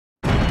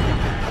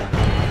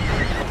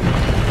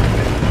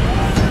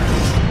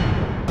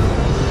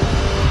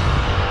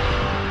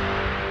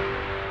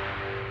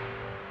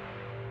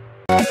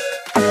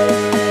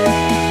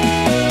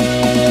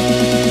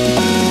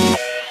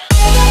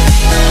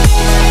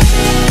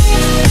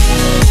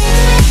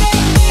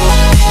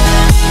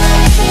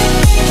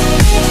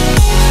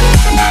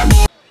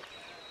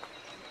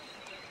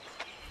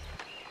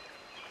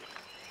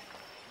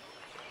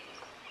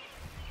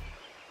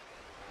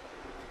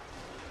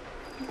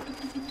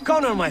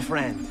Connor, my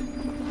friend.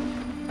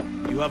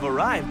 You have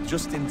arrived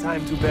just in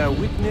time to bear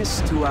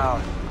witness to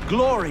our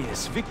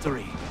glorious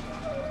victory.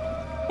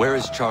 Where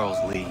is Charles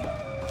Lee?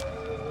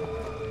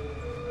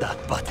 That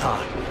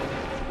batard.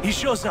 He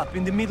shows up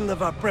in the middle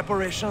of our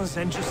preparations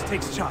and just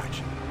takes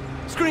charge.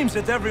 Screams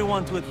at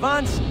everyone to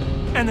advance,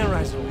 and then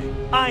rides away.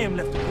 I am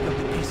left to pick up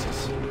the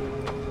pieces.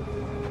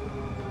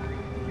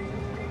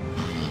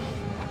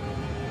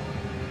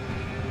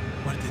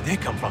 Where did they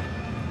come from?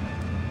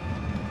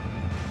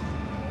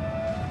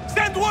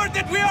 Send word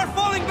that we are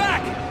falling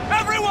back!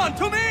 Everyone,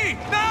 to me!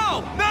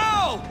 Now!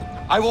 Now!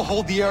 I will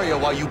hold the area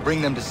while you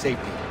bring them to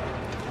safety.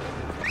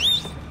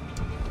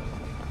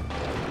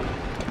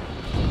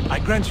 I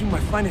grant you my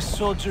finest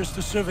soldiers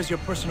to serve as your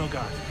personal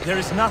guard. There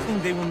is nothing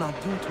they will not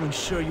do to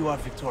ensure you are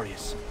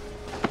victorious.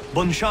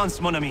 Bonne chance,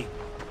 mon ami.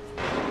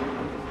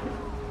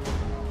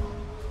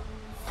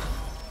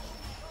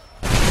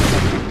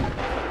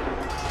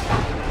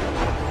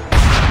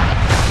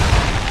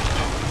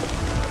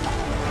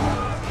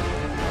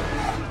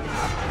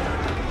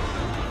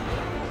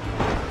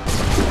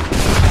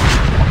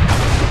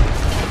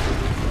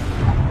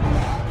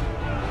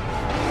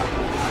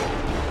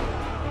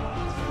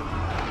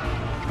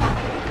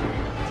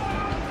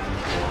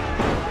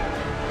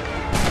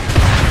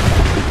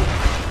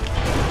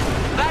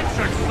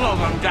 Slow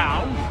them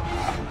down.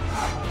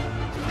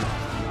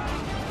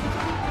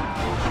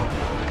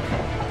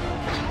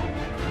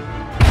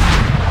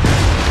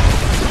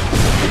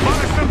 Buy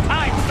us some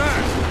time, sir.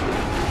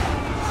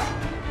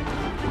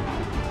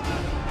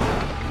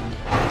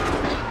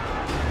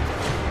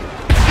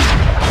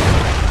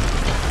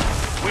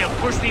 We'll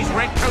push these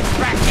redcoats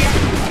back here.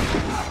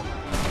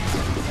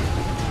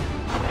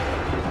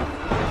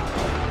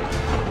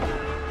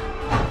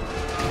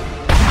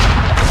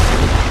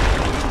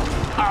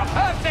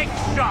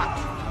 Shot!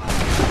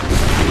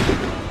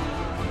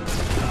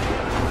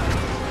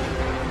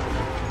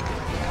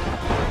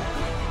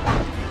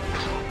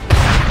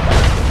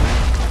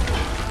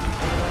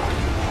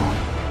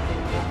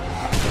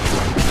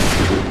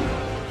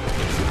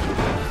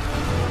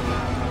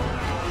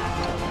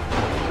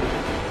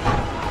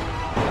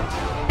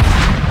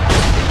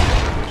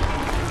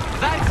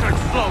 That should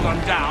slow them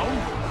down.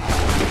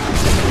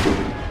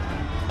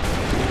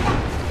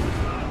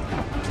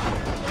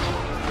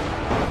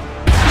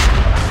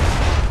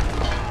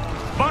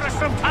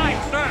 Some time,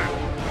 sir!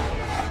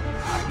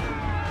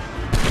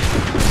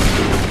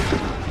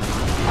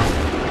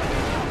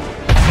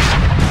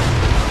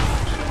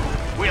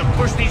 We'll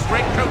push these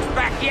redcoats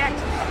back yet?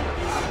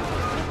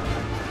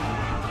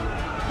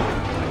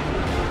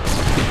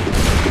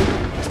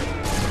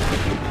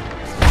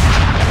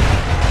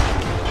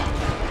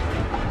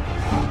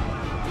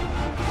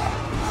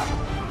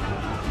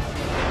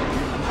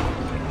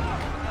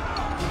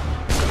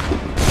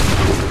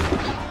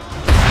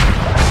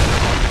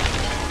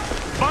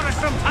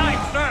 Some time,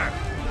 sir!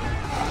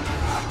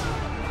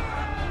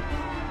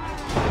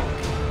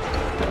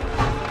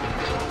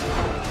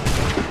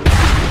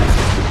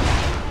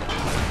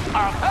 A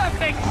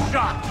perfect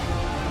shot!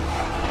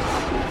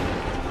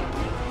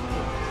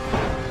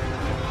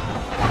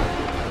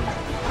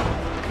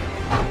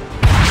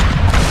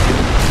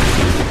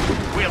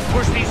 We'll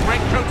push these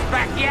redcoats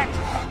back yet?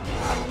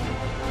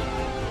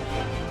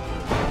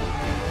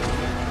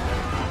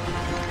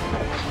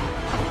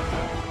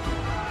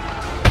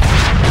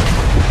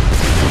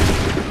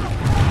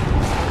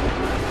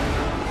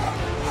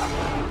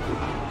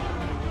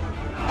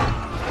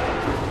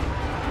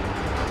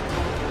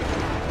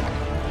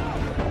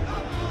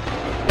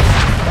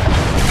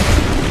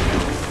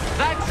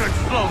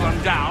 Slow them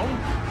down.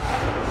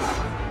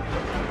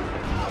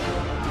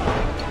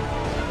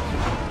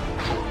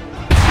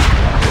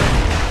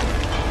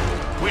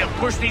 We'll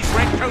push these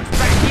redcoats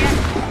back yet.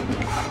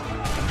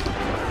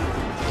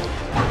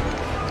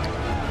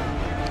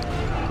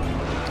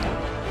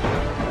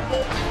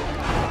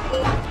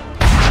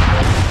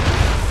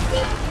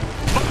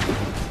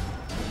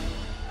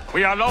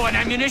 We are low on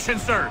ammunition,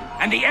 sir,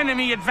 and the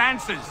enemy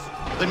advances.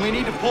 Then we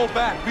need to pull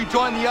back,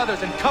 rejoin the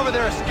others, and cover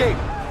their escape.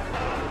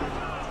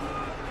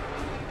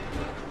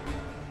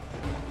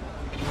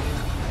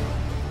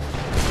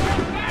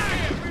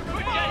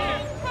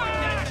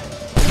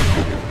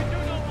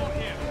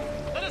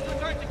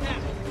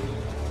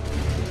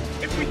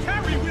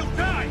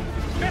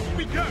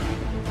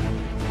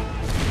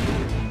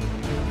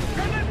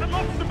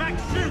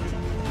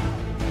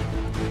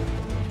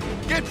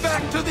 Get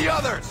back to the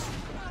others!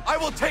 I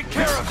will take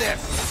care of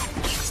this!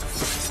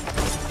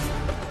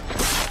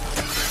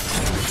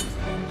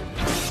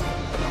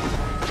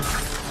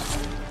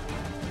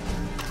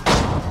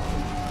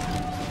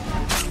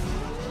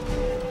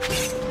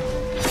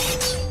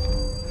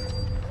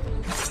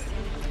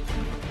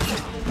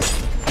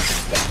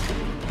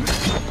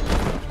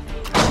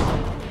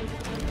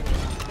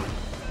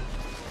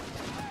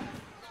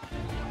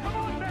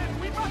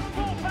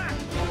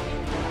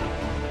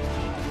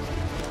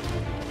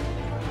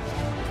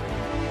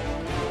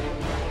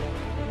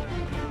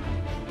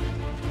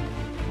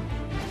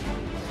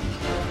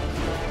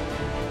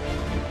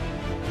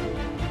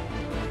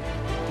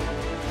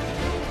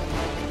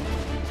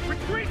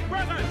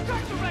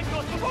 Distract the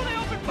Redcoats before they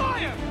open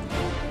fire!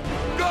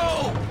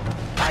 Go!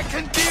 I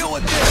can deal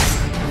with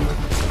this!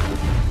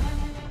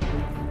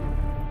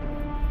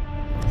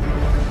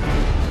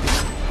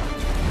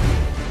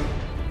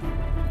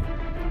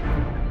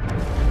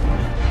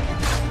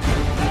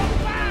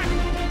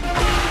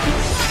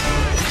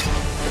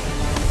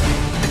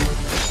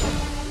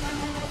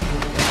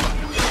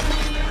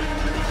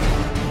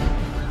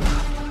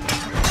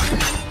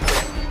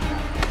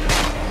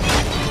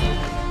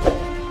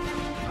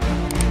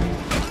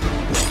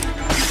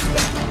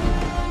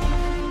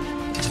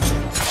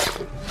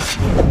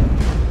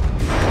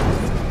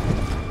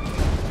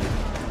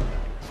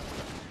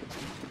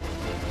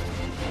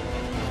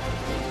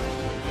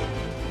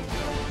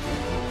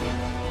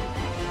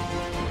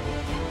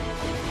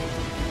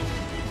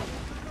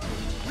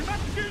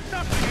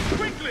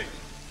 Quickly!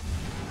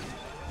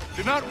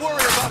 Do not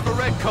worry about the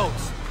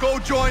Redcoats. Go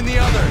join the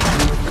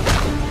others.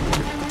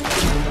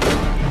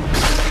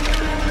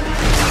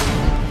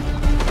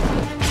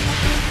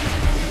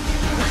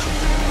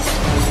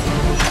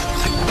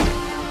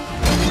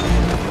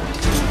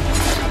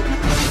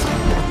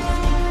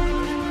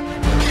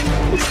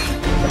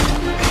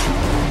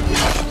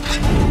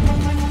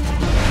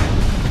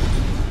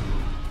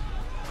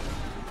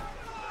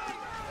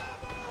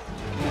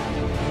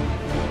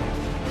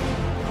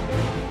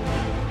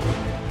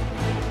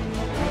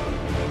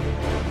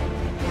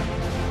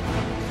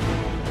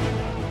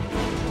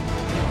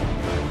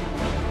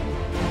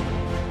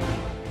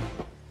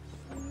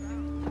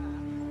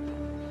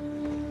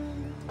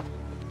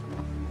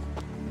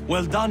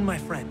 Well done, my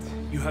friend.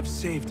 You have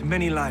saved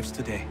many lives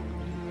today.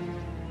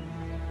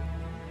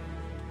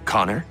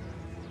 Connor?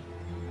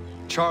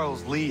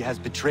 Charles Lee has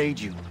betrayed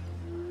you.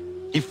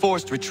 He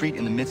forced retreat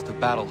in the midst of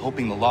battle,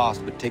 hoping the loss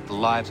would take the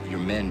lives of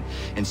your men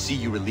and see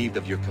you relieved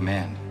of your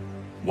command.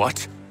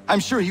 What? I'm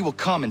sure he will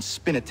come and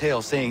spin a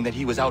tale saying that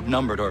he was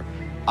outnumbered or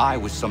I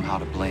was somehow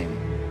to blame.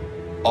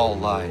 All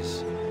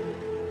lies.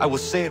 I will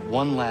say it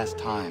one last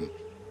time.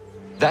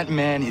 That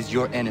man is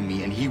your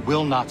enemy, and he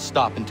will not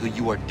stop until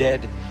you are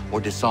dead or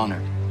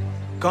dishonored.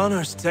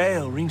 Connor's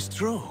tale rings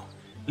true.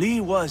 Lee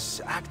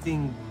was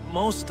acting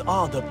most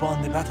odd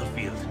upon the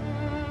battlefield.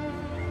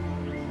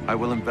 I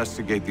will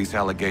investigate these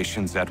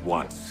allegations at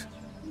once.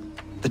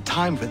 The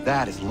time for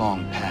that is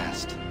long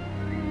past.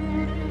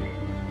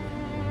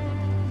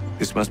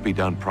 This must be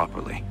done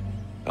properly,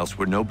 else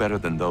we're no better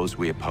than those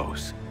we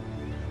oppose.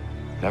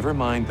 Never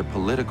mind the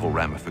political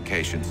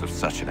ramifications of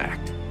such an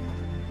act.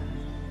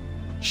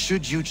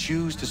 Should you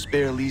choose to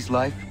spare Lee's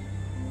life,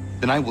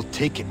 then I will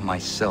take it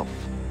myself.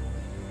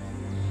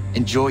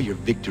 Enjoy your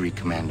victory,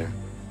 Commander.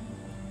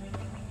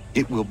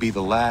 It will be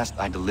the last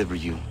I deliver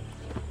you.